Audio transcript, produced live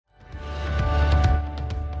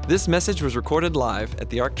This message was recorded live at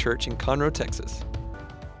the Ark Church in Conroe, Texas.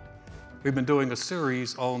 We've been doing a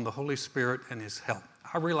series on the Holy Spirit and His help.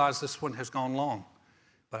 I realize this one has gone long,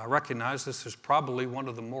 but I recognize this is probably one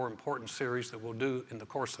of the more important series that we'll do in the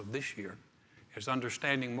course of this year, is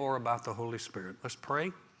understanding more about the Holy Spirit. Let's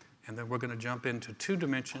pray, and then we're going to jump into two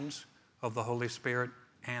dimensions of the Holy Spirit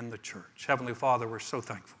and the church. Heavenly Father, we're so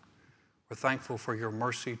thankful. We're thankful for your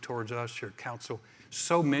mercy towards us, your counsel.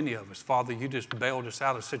 So many of us, Father, you just bailed us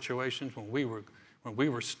out of situations when we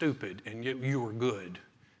were stupid and you were good.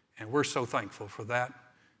 And we're so thankful for that,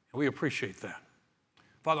 and we appreciate that.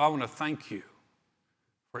 Father, I want to thank you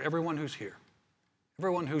for everyone who's here,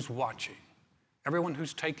 everyone who's watching, everyone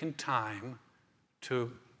who's taken time to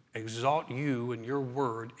exalt you and your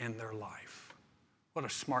word in their life. What a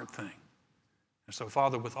smart thing. And so,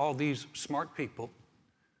 Father, with all these smart people,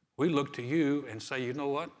 we look to you and say, you know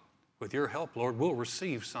what? With your help, Lord, we'll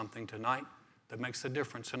receive something tonight that makes a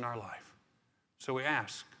difference in our life. So we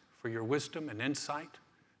ask for your wisdom and insight.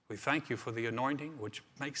 We thank you for the anointing, which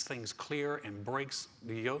makes things clear and breaks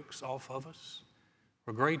the yokes off of us.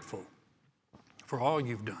 We're grateful for all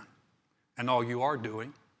you've done and all you are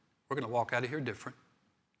doing. We're going to walk out of here different.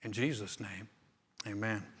 In Jesus' name,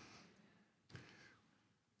 amen.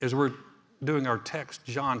 As we're doing our text,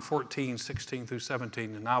 John 14, 16 through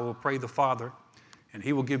 17, and I will pray the Father, and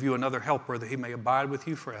he will give you another helper that he may abide with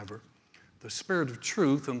you forever. The Spirit of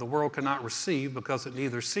truth whom the world cannot receive because it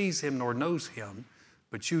neither sees him nor knows him,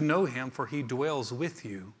 but you know him, for he dwells with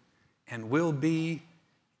you and will be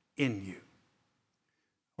in you.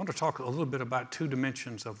 I want to talk a little bit about two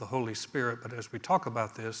dimensions of the Holy Spirit, but as we talk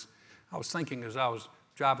about this, I was thinking as I was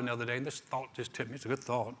driving the other day, and this thought just hit me, it's a good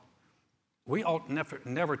thought. We ought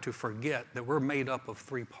never to forget that we're made up of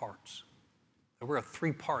three parts, that we're a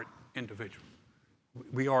three-part individual.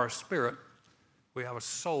 We are a spirit. We have a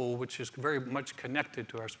soul, which is very much connected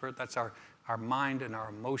to our spirit. That's our mind and our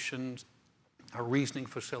emotions, our reasoning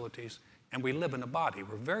facilities. And we live in a body.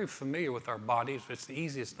 We're very familiar with our bodies. It's the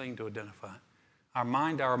easiest thing to identify. Our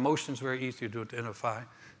mind, our emotions, very easy to identify.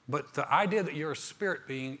 But the idea that you're a spirit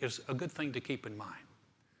being is a good thing to keep in mind.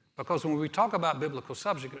 Because when we talk about biblical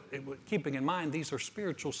subjects, keeping in mind these are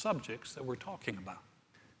spiritual subjects that we're talking about.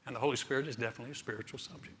 And the Holy Spirit is definitely a spiritual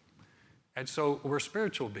subject. And so we're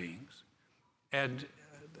spiritual beings, and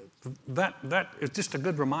that is just a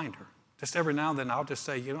good reminder. Just every now and then I'll just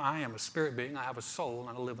say, I am a spirit being, I have a soul,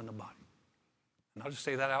 and I live in a body. And I'll just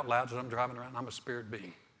say that out loud as I'm driving around, I'm a spirit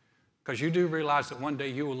being. Because you do realize that one day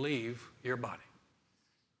you will leave your body.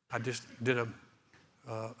 I just did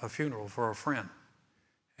a funeral for a friend,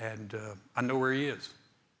 and I know where he is.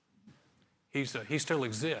 He still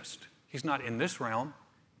exists. He's not in this realm,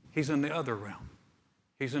 he's in the other realm.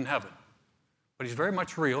 He's in heaven. But he's very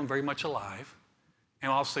much real and very much alive,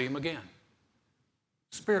 and I'll see him again.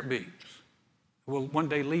 Spirit beings will one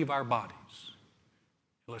day leave our bodies.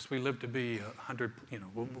 Unless we live to be 100,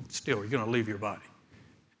 still, you're going to leave your body.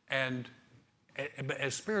 And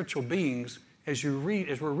as spiritual beings, as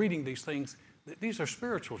we're reading these things, these are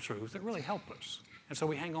spiritual truths that really help us. And so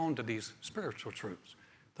we hang on to these spiritual truths.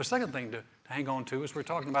 The second thing to hang on to as we're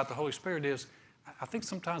talking about the Holy Spirit is, I think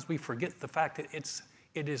sometimes we forget the fact that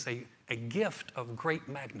it is a gift of great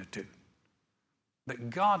magnitude. That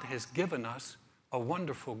God has given us a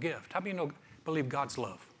wonderful gift. How many believe God's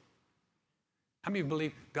love? How many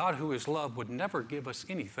believe God, who is love, would never give us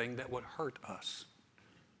anything that would hurt us?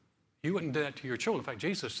 You wouldn't do that to your children. In fact,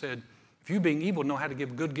 Jesus said, if you being evil know how to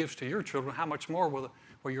give good gifts to your children, how much more will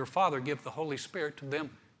your Father give the Holy Spirit to them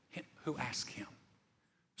who ask him?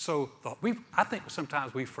 So I think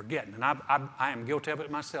sometimes we forget, and I am guilty of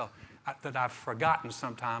it myself, that I've forgotten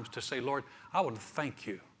sometimes to say, Lord, I want to thank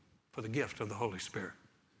you for the gift of the Holy Spirit.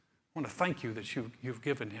 I want to thank you that you've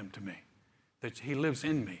given him to me, that he lives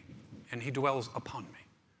in me and he dwells upon me.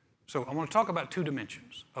 So I want to talk about two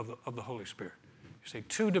dimensions of the Holy Spirit. You see,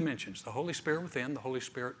 two dimensions, the Holy Spirit within, the Holy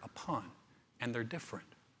Spirit upon, and they're different.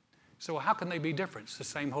 So how can they be different? It's the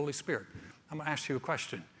same Holy Spirit. I'm going to ask you a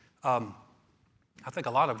question. I think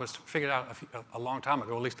a lot of us figured out a long time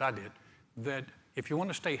ago, at least I did, that if you want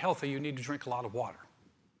to stay healthy, you need to drink a lot of water.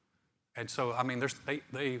 And so,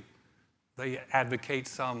 they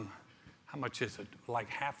advocate how much is it? Like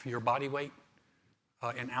half your body weight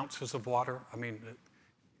in ounces of water.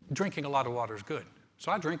 Drinking a lot of water is good.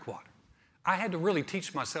 So I drink water. I had to really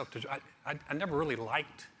teach myself I never really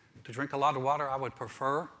liked to drink a lot of water. I would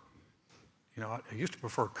prefer, I used to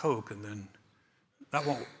prefer Coke, and then that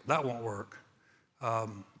won't work.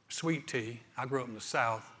 Sweet tea. I grew up in the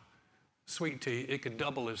South. Sweet tea, it could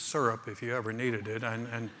double as syrup if you ever needed it,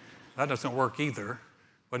 and that doesn't work either,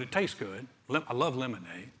 but it tastes good. I love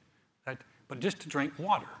lemonade. but just to drink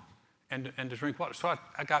water and to drink water. So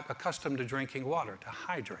I got accustomed to drinking water, to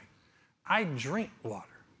hydrate. I drink water.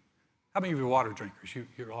 How many of you are water drinkers?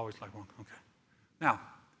 You're always like, well, okay. Now,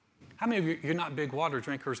 how many of you, you're not big water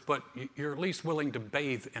drinkers, but you're at least willing to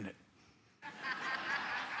bathe in it?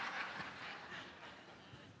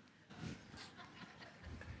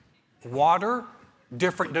 Water,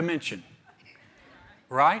 different dimension,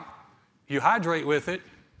 right? You hydrate with it.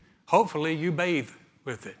 Hopefully, you bathe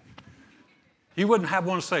with it. You wouldn't have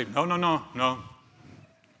one say, no.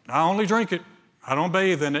 I only drink it. I don't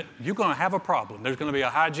bathe in it. You're going to have a problem. There's going to be a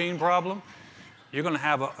hygiene problem. You're going to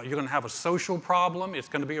have a social problem. It's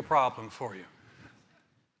going to be a problem for you.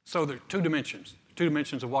 So there are two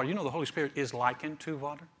dimensions of water. You know the Holy Spirit is likened to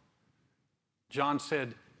water. John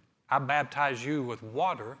said, I baptize you with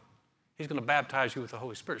water. He's going to baptize you with the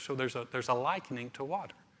Holy Spirit. So there's a likening to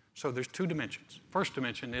water. So there's two dimensions. First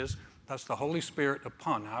dimension is that's the Holy Spirit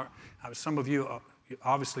upon. Now, some of you,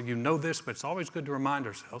 obviously you know this, but it's always good to remind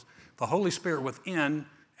ourselves. The Holy Spirit within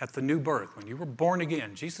at the new birth, when you were born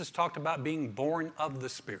again. Jesus talked about being born of the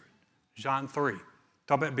Spirit. John 3.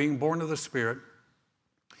 Talked about being born of the Spirit.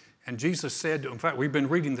 And Jesus said, in fact, we've been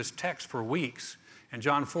reading this text for weeks. In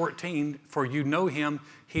John 14, for you know him,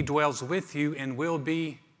 he dwells with you and will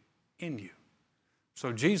be in you.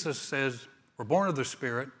 So Jesus says, we're born of the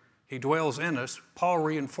Spirit. He dwells in us. Paul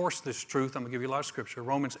reinforced this truth. I'm going to give you a lot of scripture.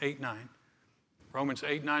 Romans 8:9. Romans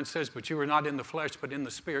 8:9 says, but you are not in the flesh, but in the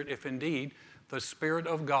Spirit, if indeed the Spirit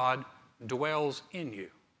of God dwells in you.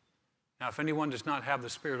 Now, if anyone does not have the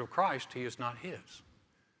Spirit of Christ, he is not his.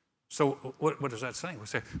 So what does that say? We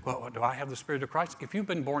say, well, do I have the Spirit of Christ? If you've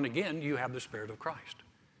been born again, you have the Spirit of Christ.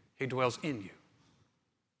 He dwells in you.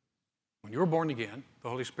 When you're born again, the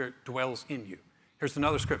Holy Spirit dwells in you. Here's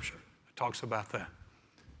another scripture that talks about that.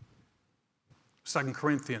 2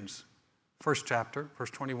 Corinthians, 1st chapter, verse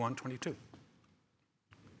 21, 22.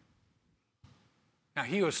 Now,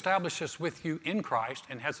 he who established us with you in Christ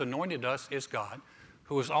and has anointed us is God,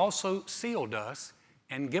 who has also sealed us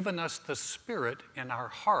and given us the Spirit in our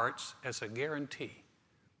hearts as a guarantee,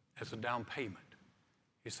 as a down payment.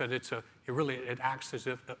 He said it acts as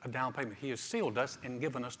if a down payment. He has sealed us and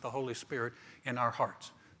given us the Holy Spirit in our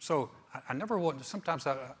hearts. So I never want, sometimes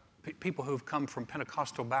people who've come from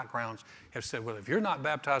Pentecostal backgrounds have said, well, if you're not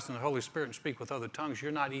baptized in the Holy Spirit and speak with other tongues,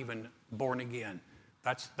 you're not even born again.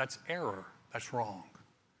 That's error. That's wrong.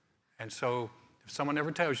 And so if someone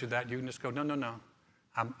ever tells you that, you can just go, no. Now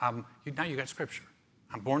you got scripture.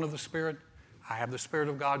 I'm born of the Spirit. I have the Spirit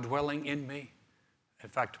of God dwelling in me. In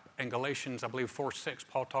fact, in Galatians, I believe 4:6,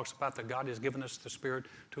 Paul talks about that God has given us the Spirit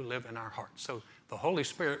to live in our hearts. So the Holy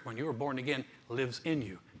Spirit, when you were born again, lives in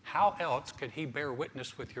you. How else could he bear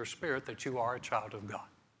witness with your spirit that you are a child of God?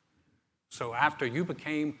 So after you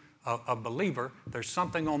became a believer, there's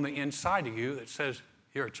something on the inside of you that says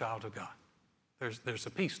you're a child of God. There's a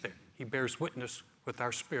piece there. He bears witness with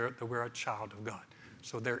our spirit that we're a child of God.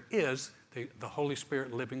 So there is the Holy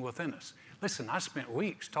Spirit living within us. Listen, I spent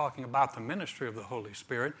weeks talking about the ministry of the Holy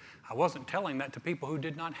Spirit. I wasn't telling that to people who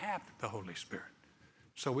did not have the Holy Spirit.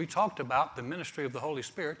 So we talked about the ministry of the Holy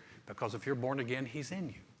Spirit because if you're born again, he's in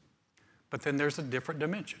you. But then there's a different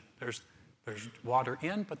dimension. There's water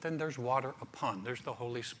in, but then there's water upon. There's the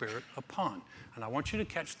Holy Spirit upon. And I want you to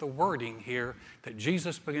catch the wording here that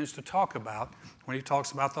Jesus begins to talk about when he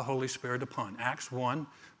talks about the Holy Spirit upon. Acts 1,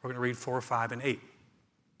 we're going to read 4, 5, and 8.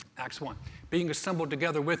 Acts 1. Being assembled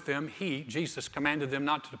together with them, he, Jesus, commanded them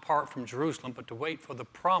not to depart from Jerusalem, but to wait for the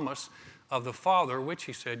promise of the Father, which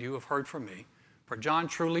he said, you have heard from me. For John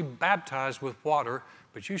truly baptized with water,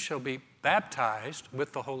 but you shall be baptized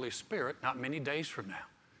with the Holy Spirit not many days from now.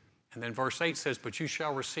 And then verse 8 says, but you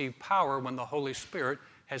shall receive power when the Holy Spirit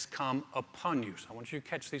has come upon you. So I want you to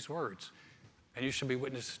catch these words. And you shall be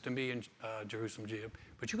witnesses to me in Jerusalem, Judea.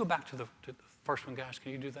 But you go back to the first one, guys.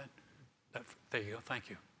 Can you do that? There you go. Thank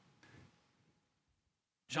you.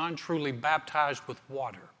 John truly baptized with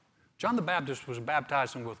water. John the Baptist was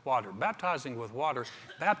baptizing with water. Baptizing with water,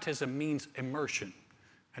 baptism means immersion.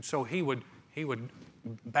 And so he would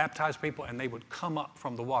baptize people and they would come up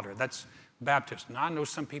from the water. That's baptism. Now I know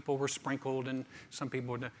some people were sprinkled and some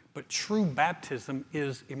people were, but true baptism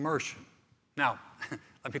is immersion. Now,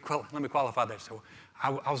 let me qualify that. So I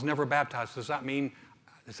was never baptized. Does that mean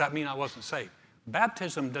I wasn't saved?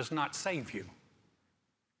 Baptism does not save you.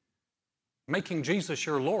 Making Jesus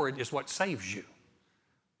your Lord is what saves you.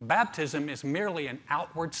 Baptism is merely an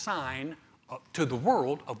outward sign to the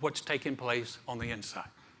world of what's taking place on the inside.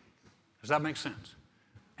 Does that make sense?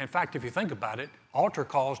 In fact, if you think about it, altar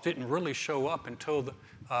calls didn't really show up until the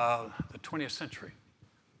 20th century.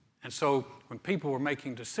 And so when people were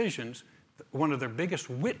making decisions, one of their biggest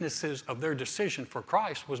witnesses of their decision for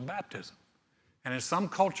Christ was baptism. And in some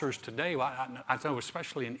cultures today, I know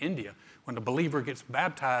especially in India, when a believer gets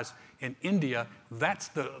baptized in India, that's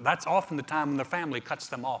often the time when the family cuts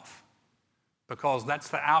them off, because that's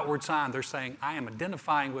the outward sign. They're saying, I am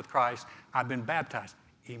identifying with Christ. I've been baptized.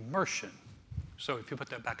 Immersion. So if you put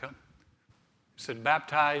that back up, it said,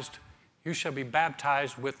 baptized, you shall be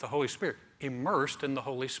baptized with the Holy Spirit, immersed in the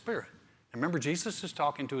Holy Spirit. And remember, Jesus is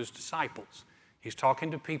talking to his disciples. He's talking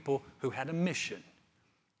to people who had a mission.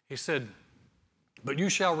 He said, but you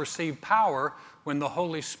shall receive power when the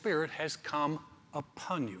Holy Spirit has come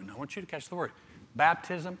upon you. Now, I want you to catch the word.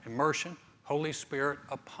 Baptism, immersion, Holy Spirit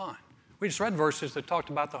upon. We just read verses that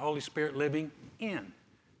talked about the Holy Spirit living in.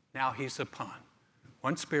 Now he's upon.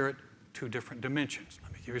 One Spirit, two different dimensions.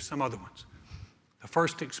 Let me give you some other ones. The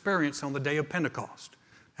first experience on the day of Pentecost.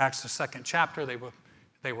 Acts the 2nd chapter,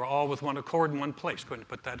 they were all with one accord in one place. Go ahead and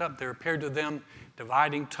put that up. There appeared to them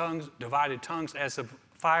divided tongues as of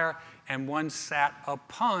fire, and one sat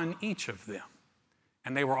upon each of them.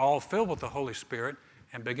 And they were all filled with the Holy Spirit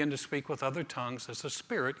and began to speak with other tongues as the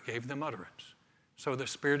Spirit gave them utterance. So the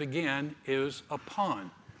Spirit again is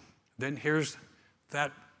upon. Then here's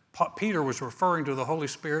that Peter was referring to the Holy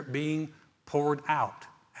Spirit being poured out.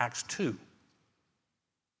 Acts 2,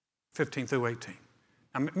 15 through 18.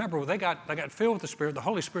 Now remember, they got filled with the Spirit, the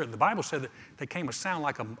Holy Spirit. The Bible said that they came a sound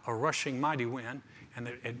like a rushing mighty wind, and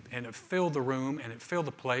it filled the room, and it filled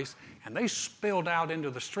the place, and they spilled out into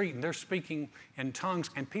the street, and they're speaking in tongues,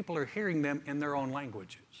 and people are hearing them in their own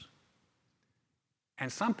languages.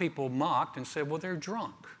 And some people mocked and said, well, they're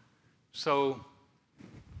drunk. So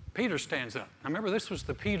Peter stands up. Now remember, this was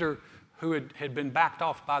the Peter who had been backed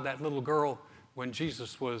off by that little girl when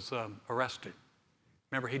Jesus was arrested.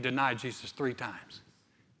 Remember, he denied Jesus 3 times.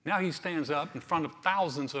 Now he stands up in front of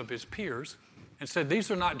thousands of his peers and said, these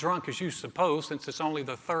are not drunk as you suppose, since it's only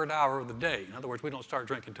the 3rd hour of the day. In other words, we don't start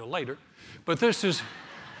drinking until later. But this is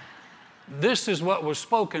what was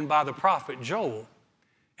spoken by the prophet Joel.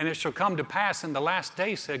 And it shall come to pass in the last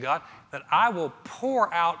days, said God, that I will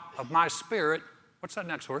pour out of my Spirit, what's that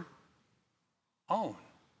next word? On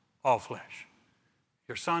all flesh.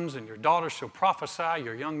 Your sons and your daughters shall prophesy,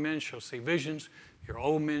 your young men shall see visions, your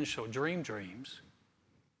old men shall dream dreams.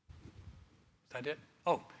 Is that it?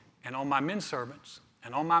 Oh, and on my men servants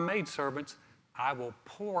and on my maid servants, I will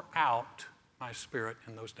pour out my Spirit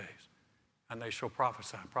in those days, and they shall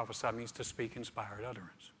prophesy. Prophesy means to speak inspired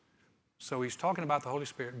utterance. So he's talking about the Holy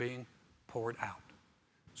Spirit being poured out.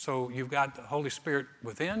 So you've got the Holy Spirit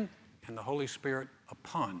within and the Holy Spirit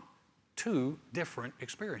upon, 2 different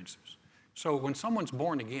experiences. So when someone's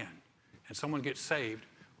born again and someone gets saved,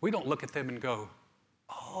 we don't look at them and go,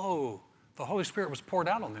 oh, the Holy Spirit was poured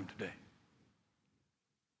out on them today.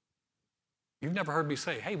 You've never heard me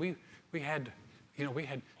say, hey, we had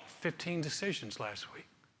 15 decisions last week.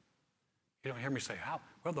 You don't hear me say, how?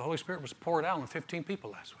 Well, the Holy Spirit was poured out on 15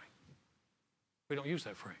 people last week. We don't use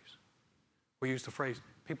that phrase. We use the phrase,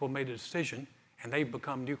 people made a decision and they've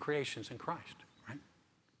become new creations in Christ, right?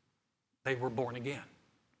 They were born again.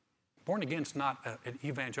 Born again is not an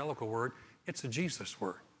evangelical word, it's a Jesus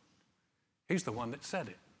word. He's the one that said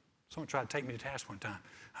it. Someone tried to take me to task one time.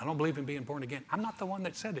 I don't believe in being born again. I'm not the one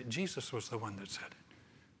that said it. Jesus was the one that said it.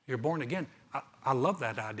 You're born again. I love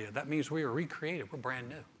that idea. That means we are recreated. We're brand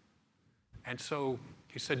new. And so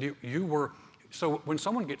he said, you were, so when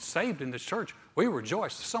someone gets saved in this church, we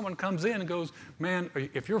rejoice. Someone comes in and goes, man,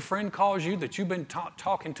 if your friend calls you that you've been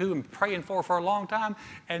talking to and praying for a long time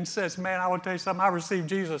and says, man, I want to tell you something, I received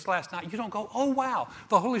Jesus last night. You don't go, oh, wow,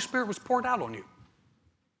 the Holy Spirit was poured out on you.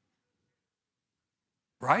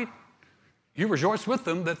 Right? You rejoice with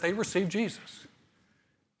them that they received Jesus.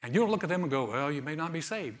 And you don't look at them and go, well, you may not be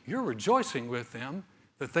saved. You're rejoicing with them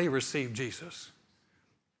that they received Jesus.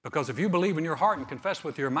 Because if you believe in your heart and confess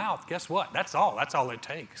with your mouth, guess what? That's all it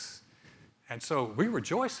takes. And so we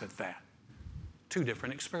rejoice at that. 2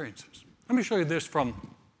 different experiences. Let me show you this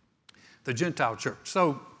from the Gentile church.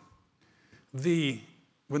 So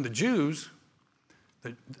when the Jews,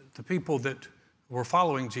 the people that were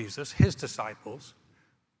following Jesus, his disciples,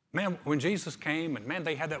 man, when Jesus came, and man,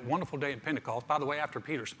 they had that wonderful day in Pentecost. By the way, after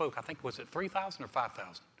Peter spoke, I think, was it 3,000 or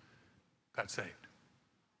 5,000 got saved?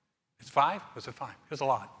 It's 5? Was it 5? It was a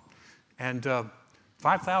lot. And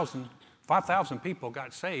 5,000 people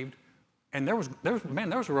got saved, and there was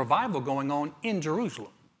a revival going on in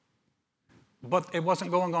Jerusalem. But it wasn't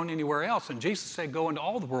going on anywhere else. And Jesus said, go into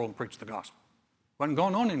all the world and preach the gospel. It wasn't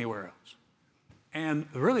going on anywhere else. And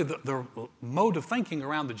really the mode of thinking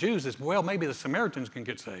around the Jews is, well, maybe the Samaritans can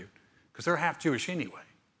get saved because they're half Jewish anyway.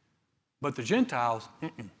 But the Gentiles,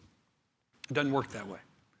 it doesn't work that way.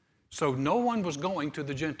 So no one was going to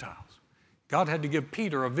the Gentiles. God had to give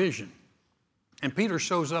Peter a vision. And Peter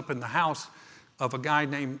shows up in the house of a guy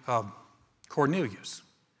named Cornelius.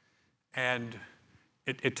 And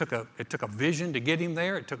it took a vision to get him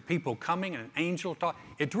there. It took people coming and an angel talk.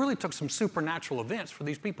 It really took some supernatural events for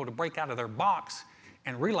these people to break out of their box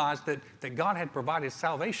and realize that God had provided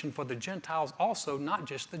salvation for the Gentiles also, not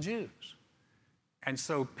just the Jews. And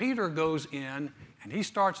so Peter goes in and he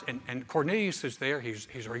starts, and Cornelius is there. He's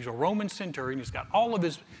a Roman centurion. He's got all of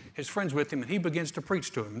his friends with him, and he begins to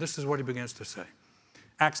preach to him. This is what he begins to say.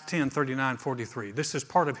 Acts 10, 39, 43. This is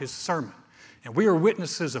part of his sermon. And we are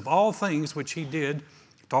witnesses of all things which he did,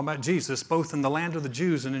 talking about Jesus, both in the land of the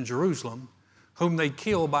Jews and in Jerusalem, whom they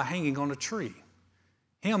killed by hanging on a tree.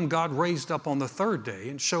 Him God raised up on the third day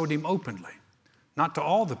and showed him openly, not to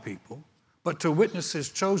all the people, but to witnesses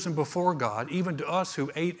chosen before God, even to us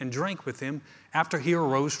who ate and drank with him after he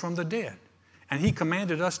arose from the dead. And he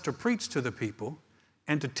commanded us to preach to the people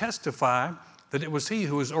and to testify that it was he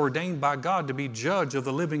who was ordained by God to be judge of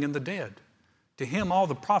the living and the dead. To him all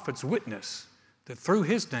the prophets witness that through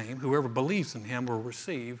his name, whoever believes in him will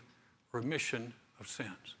receive remission of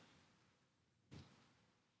sins.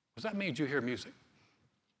 Does that mean you hear music?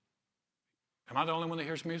 Am I the only one that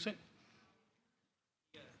hears music?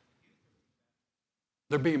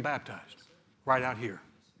 They're being baptized right out here.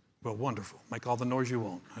 Well, wonderful. Make all the noise you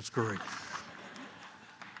want. That's great.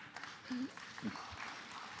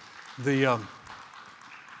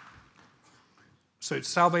 So it's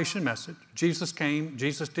salvation message. Jesus came.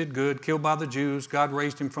 Jesus did good, killed by the Jews. God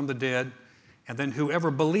raised him from the dead. And then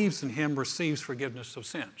whoever believes in him receives forgiveness of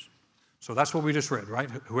sins. So that's what we just read, right?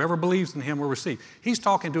 Whoever believes in him will receive. He's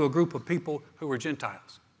talking to a group of people who were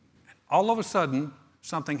Gentiles. And all of a sudden,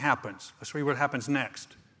 something happens. Let's read what happens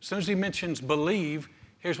next. As soon as he mentions believe,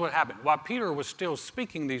 here's what happened. While Peter was still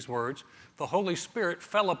speaking these words, the Holy Spirit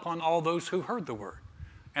fell upon all those who heard the word.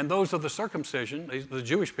 And those of the circumcision, the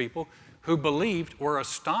Jewish people, who believed were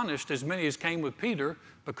astonished, as many as came with Peter,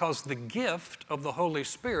 because the gift of the Holy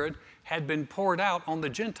Spirit had been poured out on the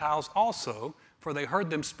Gentiles also, for they heard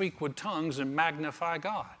them speak with tongues and magnify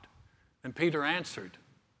God. And Peter answered,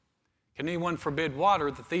 can anyone forbid water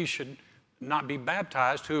that these should not be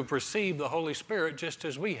baptized who have received the Holy Spirit just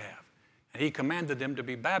as we have? And he commanded them to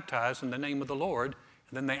be baptized in the name of the Lord,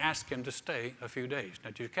 and then they asked him to stay a few days.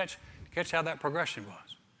 Now, did you catch how that progression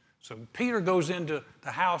was? So Peter goes into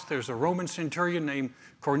the house. There's a Roman centurion named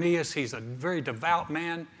Cornelius. He's a very devout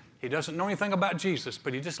man. He doesn't know anything about Jesus,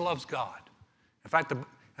 but he just loves God. In fact,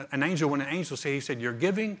 when an angel said, he said, your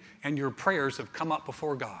giving and your prayers have come up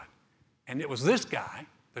before God. And it was this guy,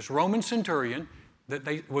 this Roman centurion,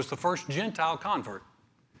 that was the first Gentile convert.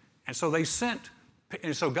 And so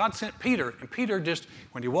so God sent Peter, and Peter just,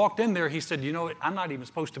 when he walked in there, he said, you know what, I'm not even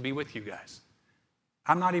supposed to be with you guys.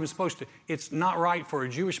 I'm not even supposed to. It's not right for a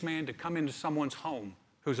Jewish man to come into someone's home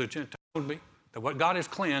who's a Gentile. That what God has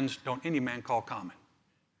cleansed, don't any man call common.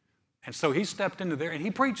 And so he stepped into there and he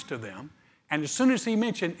preached to them. And as soon as he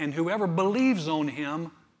mentioned, and whoever believes on him,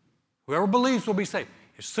 whoever believes will be saved.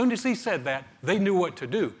 As soon as he said that, they knew what to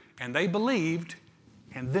do. And they believed,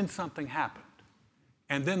 and then something happened.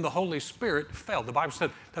 And then the Holy Spirit fell. The Bible said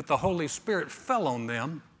that the Holy Spirit fell on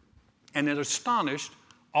them, and it astonished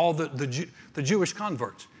all the Jewish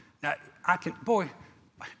converts. Now,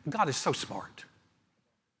 God is so smart.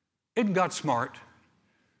 Isn't God smart?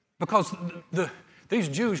 Because these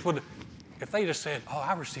Jews would, if they just said,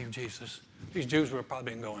 I received Jesus, these Jews would have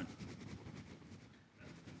probably been going,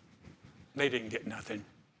 they didn't get nothing.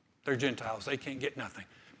 They're Gentiles. They can't get nothing.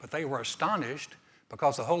 But they were astonished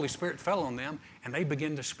because the Holy Spirit fell on them, and they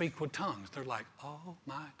began to speak with tongues. They're like, oh,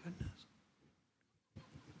 my goodness.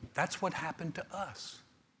 That's what happened to us.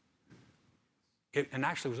 And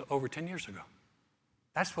actually, it was over 10 years ago.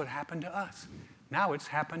 That's what happened to us. Now it's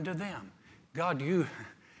happened to them. God, in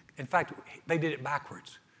fact, they did it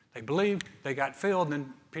backwards. They believed, they got filled, and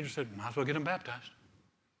then Peter said, might as well get them baptized.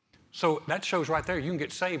 So that shows right there, you can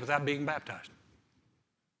get saved without being baptized.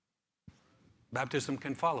 Baptism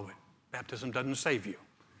can follow it. Baptism doesn't save you.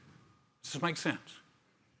 Does this make sense?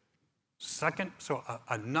 Second,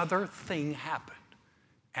 another thing happened.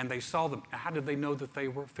 And they saw them. How did they know that they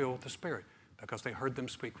were filled with the Spirit? Because they heard them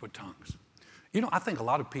speak with tongues. You know, I think a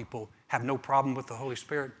lot of people have no problem with the Holy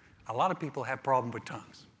Spirit. A lot of people have problem with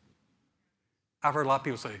tongues. I've heard a lot of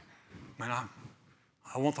people say, man,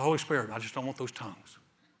 I want the Holy Spirit. I just don't want those tongues.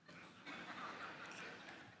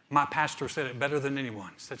 My pastor said it better than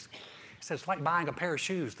anyone. He says, it's like buying a pair of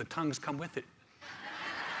shoes. The tongues come with it.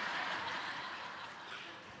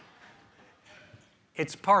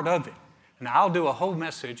 It's part of it. And I'll do a whole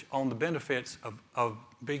message on the benefits of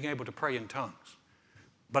being able to pray in tongues.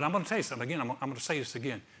 But I'm going to tell you something again. I'm going to say this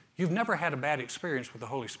again. You've never had a bad experience with the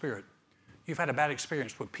Holy Spirit. You've had a bad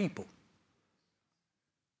experience with people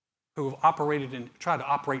who have tried to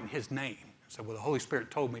operate in His name. So, well, the Holy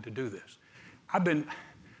Spirit told me to do this. I've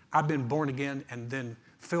been born again and then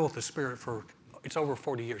filled with the Spirit for, it's over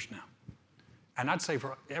 40 years now. And I'd say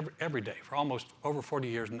for every day, for almost over 40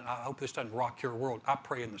 years, and I hope this doesn't rock your world, I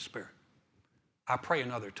pray in the Spirit. I pray in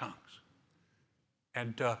other tongues.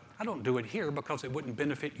 And I don't do it here because it wouldn't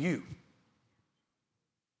benefit you.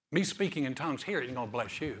 Me speaking in tongues here isn't going to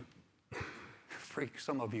bless you. Freak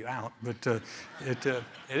some of you out, but it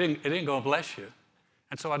ain't going to bless you.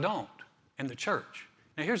 And so I don't in the church.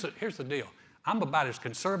 Now here's the deal. I'm about as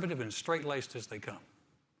conservative and straight-laced as they come.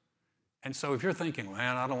 And so if you're thinking,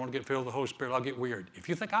 man, I don't want to get filled with the Holy Spirit, I'll get weird. If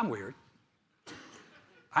you think I'm weird,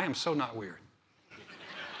 I am so not weird.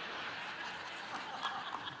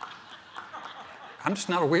 I'm just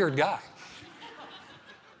not a weird guy.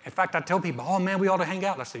 In fact, I tell people, oh man, we ought to hang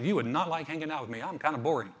out. I said, you would not like hanging out with me. I'm kind of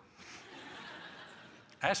boring.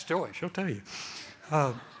 Ask Joy, she'll tell you.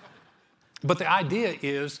 But the idea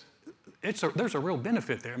is, there's a real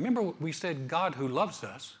benefit there. Remember we said God who loves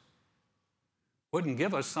us wouldn't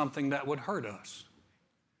give us something that would hurt us.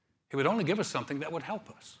 He would only give us something that would help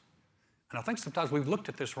us. And I think sometimes we've looked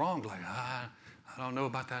at this wrong, like, I don't know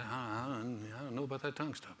about that. I don't know about that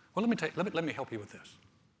tongue stuff. Well, let me help you with this.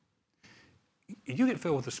 You get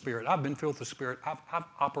filled with the Spirit. I've been filled with the Spirit.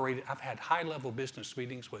 I've had high-level business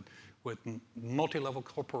meetings with multi-level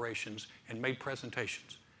corporations and made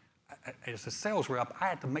presentations. As a sales rep, I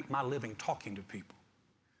had to make my living talking to people.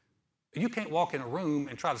 You can't walk in a room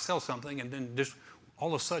and try to sell something and then just all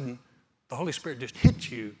of a sudden the Holy Spirit just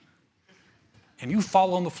hits you and you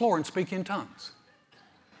fall on the floor and speak in tongues.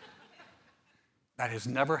 That has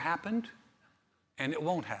never happened and it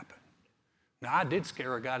won't happen. Now, I did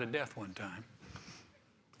scare a guy to death one time.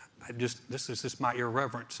 This is just my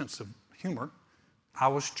irreverent sense of humor. I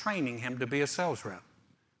was training him to be a sales rep.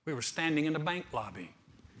 We were standing in the bank lobby.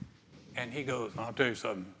 And he goes, I'll tell you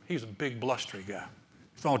something. He's a big, blustery guy.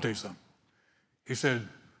 So I'll tell you something. He said,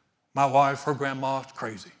 my wife, her grandma's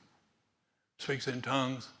crazy. Speaks in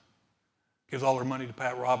tongues. Gives all her money to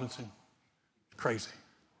Pat Robinson. Crazy.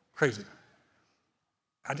 Crazy.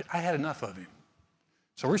 I had enough of him.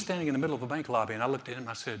 So we're standing in the middle of a bank lobby, and I looked at him and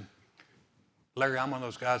I said, Larry, I'm one of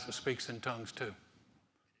those guys that speaks in tongues too.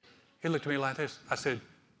 He looked at me like this. I said,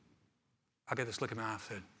 I got this look in my eye. I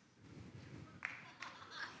said,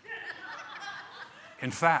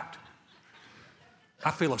 in fact,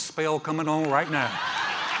 I feel a spell coming on right now.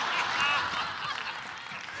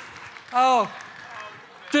 Oh,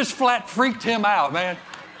 just flat freaked him out, man.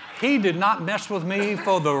 He did not mess with me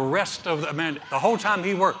for the rest of the whole time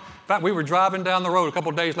he worked. In fact, we were driving down the road a couple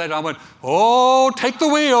of days later. I went, oh, take the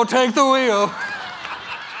wheel, take the wheel.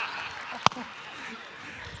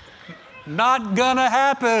 Not gonna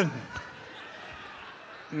happen.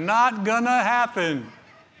 Not gonna happen.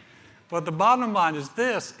 But the bottom line is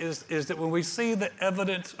this, is that when we see the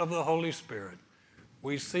evidence of the Holy Spirit,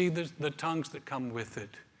 we see the tongues that come with it,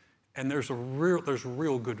 and there's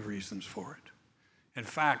real good reasons for it. In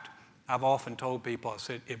fact, I've often told people, I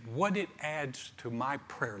said, if what it adds to my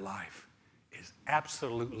prayer life is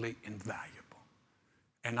absolutely invaluable.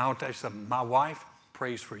 And I'll tell you something, my wife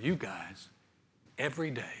prays for you guys every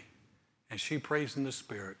day, and she prays in the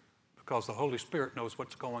Spirit because the Holy Spirit knows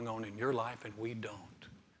what's going on in your life and we don't.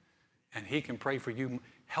 And He can pray for you,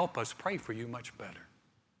 help us pray for you much better.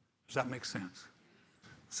 Does that make sense?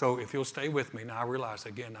 So if you'll stay with me, now I realize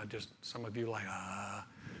again, some of you are like,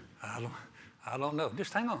 I don't know.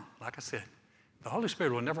 Just hang on. Like I said, the Holy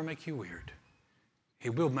Spirit will never make you weird. He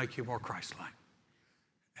will make you more Christ-like.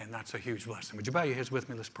 And that's a huge blessing. Would you bow your heads with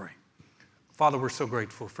me? Let's pray. Father, we're so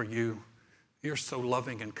grateful for you. You're so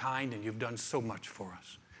loving and kind, and you've done so much for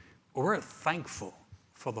us. We're thankful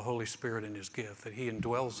for the Holy Spirit and His gift, that He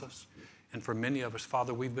indwells us. And for many of us,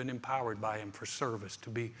 Father, we've been empowered by Him for service,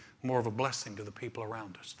 to be more of a blessing to the people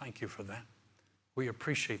around us. Thank you for that. We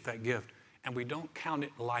appreciate that gift, and we don't count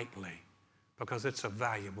it lightly because it's a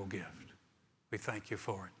valuable gift. We thank you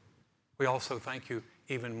for it. We also thank you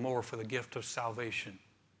even more for the gift of salvation,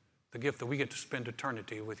 the gift that we get to spend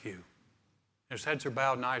eternity with you. As heads are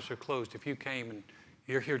bowed and eyes are closed, if you came and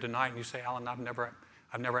you're here tonight and you say, Alan, I've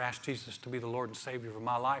never asked Jesus to be the Lord and Savior of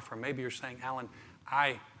my life, or maybe you're saying, Alan,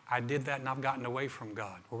 I did that and I've gotten away from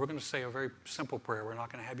God. Well, we're going to say a very simple prayer. We're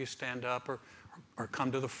not going to have you stand up or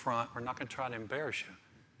come to the front. We're not going to try to embarrass you.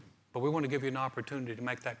 But we want to give you an opportunity to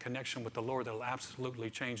make that connection with the Lord that will absolutely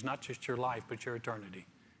change not just your life, but your eternity.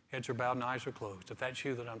 Heads are bowed and eyes are closed. If that's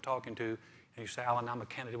you that I'm talking to, and you say, Alan, I'm a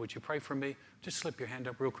candidate, would you pray for me? Just slip your hand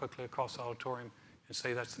up real quickly across the auditorium and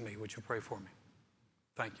say, that's me. Would you pray for me?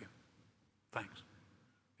 Thank you. Thanks.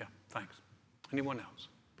 Yeah, thanks. Anyone else?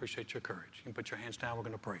 Appreciate your courage. You can put your hands down. We're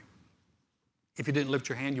going to pray. If you didn't lift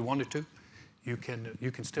your hand, you wanted to, you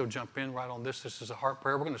can still jump in right on this. This is a heart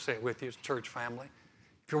prayer. We're going to say it with you as church family.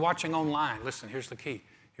 If you're watching online, listen, here's the key.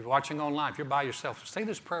 If you're watching online, if you're by yourself, say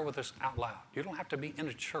this prayer with us out loud. You don't have to be in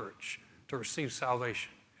a church to receive salvation.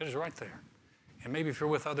 It is right there. And maybe if you're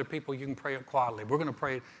with other people, you can pray it quietly. We're going to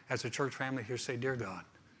pray it as a church family here. Say, dear God,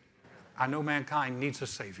 I know mankind needs a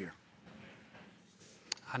Savior.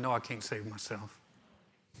 I know I can't save myself.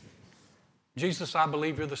 Jesus, I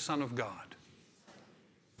believe you're the Son of God.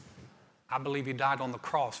 I believe you died on the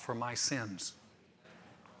cross for my sins.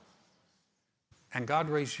 And God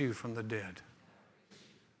raised you from the dead.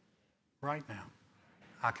 Right now,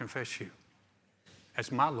 I confess you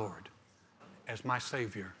as my Lord, as my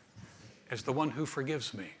Savior, as the one who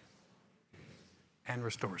forgives me and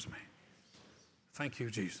restores me. Thank you,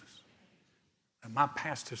 Jesus, that my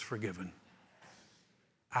past is forgiven.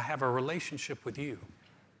 I have a relationship with you.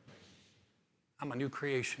 I'm a new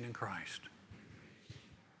creation in Christ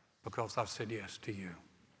because I've said yes to you.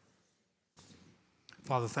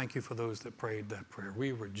 Father, thank you for those that prayed that prayer.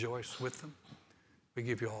 We rejoice with them. We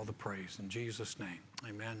give you all the praise. In Jesus' name,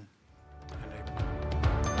 amen and amen.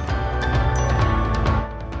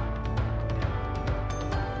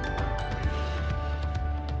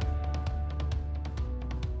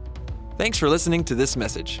 Thanks for listening to this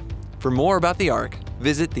message. For more about the Ark,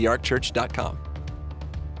 visit thearkchurch.com.